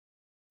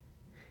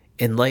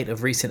In light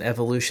of recent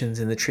evolutions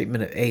in the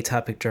treatment of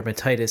atopic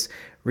dermatitis,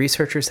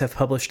 researchers have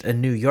published a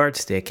new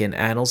yardstick in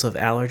Annals of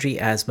Allergy,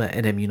 Asthma,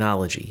 and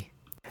Immunology.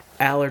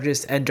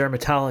 Allergists and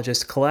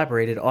dermatologists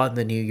collaborated on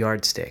the new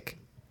yardstick.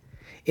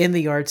 In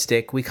the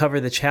yardstick, we cover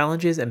the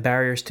challenges and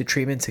barriers to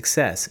treatment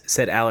success,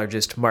 said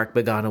allergist Mark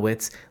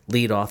Begonowitz,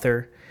 lead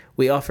author.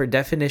 We offer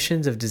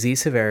definitions of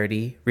disease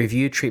severity,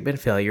 review treatment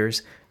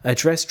failures,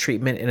 address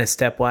treatment in a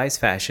stepwise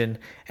fashion,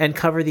 and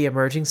cover the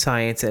emerging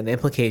science and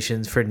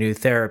implications for new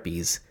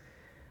therapies.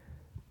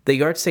 The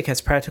yardstick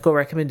has practical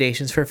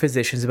recommendations for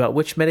physicians about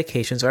which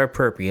medications are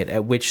appropriate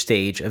at which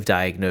stage of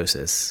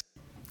diagnosis.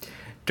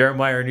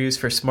 DermWire News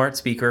for Smart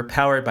Speaker,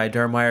 powered by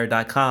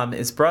DermWire.com,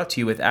 is brought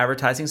to you with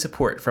advertising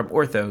support from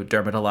Ortho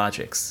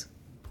Dermatologics.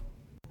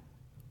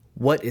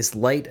 What is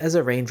light as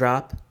a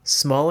raindrop,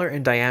 smaller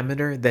in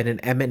diameter than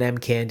an M&M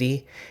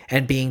candy,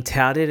 and being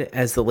touted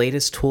as the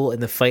latest tool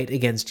in the fight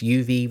against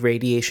UV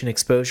radiation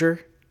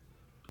exposure?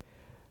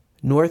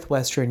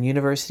 Northwestern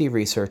University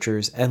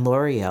researchers and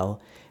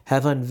L'Oreal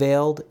have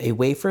unveiled a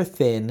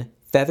wafer-thin,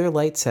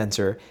 feather-light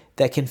sensor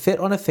that can fit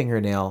on a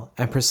fingernail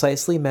and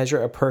precisely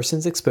measure a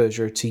person's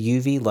exposure to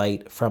UV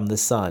light from the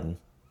sun.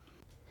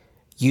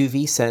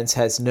 UV Sense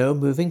has no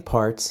moving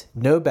parts,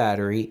 no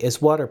battery,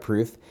 is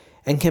waterproof,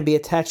 and can be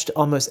attached to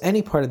almost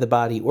any part of the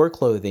body or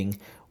clothing,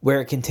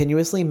 where it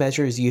continuously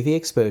measures UV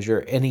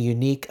exposure in a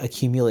unique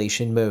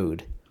accumulation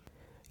mode.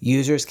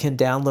 Users can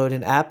download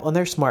an app on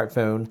their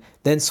smartphone,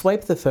 then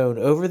swipe the phone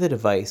over the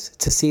device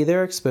to see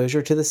their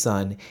exposure to the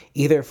sun,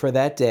 either for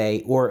that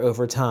day or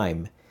over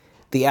time.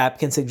 The app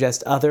can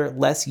suggest other,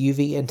 less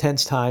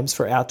UV-intense times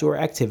for outdoor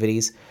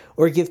activities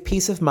or give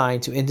peace of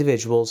mind to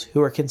individuals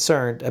who are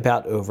concerned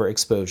about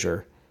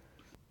overexposure.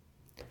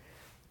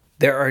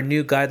 There are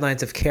new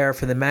guidelines of care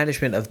for the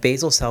management of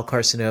basal cell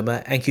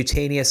carcinoma and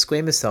cutaneous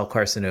squamous cell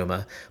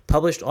carcinoma,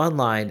 published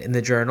online in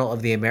the Journal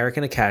of the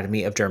American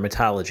Academy of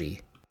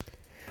Dermatology.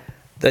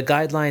 The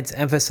guidelines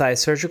emphasize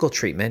surgical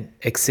treatment,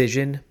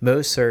 excision,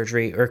 Mohs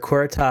surgery, or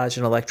curettage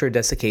and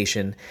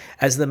electrodesiccation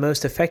as the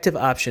most effective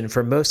option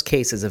for most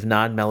cases of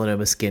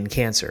non-melanoma skin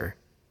cancer.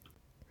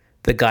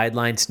 The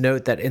guidelines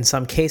note that in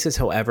some cases,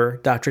 however,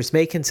 doctors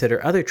may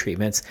consider other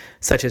treatments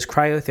such as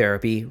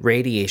cryotherapy,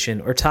 radiation,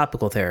 or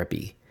topical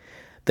therapy.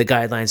 The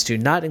guidelines do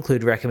not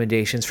include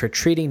recommendations for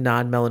treating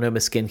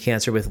non-melanoma skin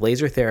cancer with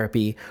laser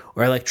therapy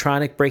or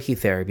electronic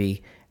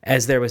brachytherapy,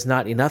 as there was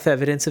not enough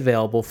evidence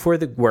available for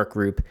the work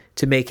group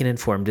to make an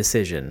informed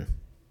decision.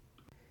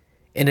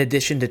 In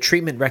addition to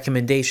treatment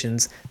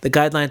recommendations, the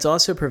guidelines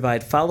also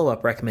provide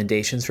follow-up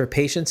recommendations for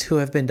patients who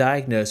have been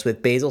diagnosed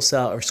with basal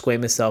cell or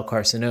squamous cell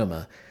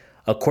carcinoma.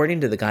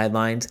 According to the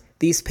guidelines,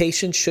 these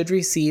patients should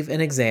receive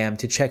an exam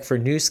to check for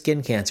new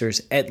skin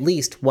cancers at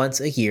least once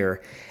a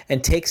year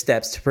and take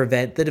steps to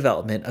prevent the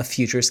development of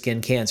future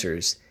skin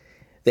cancers.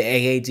 The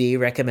AAD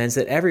recommends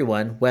that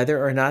everyone,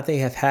 whether or not they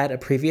have had a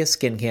previous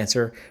skin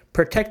cancer,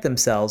 protect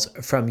themselves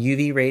from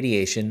UV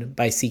radiation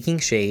by seeking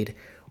shade,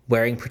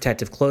 wearing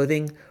protective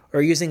clothing,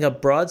 or using a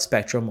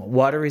broad-spectrum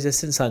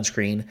water-resistant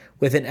sunscreen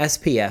with an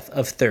SPF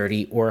of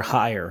 30 or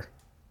higher.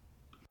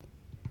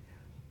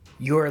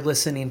 You're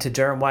listening to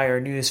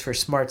DermWire News for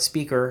Smart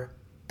Speaker,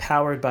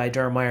 powered by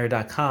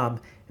DermWire.com,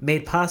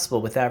 made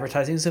possible with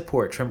advertising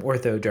support from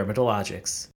Ortho Dermatologics.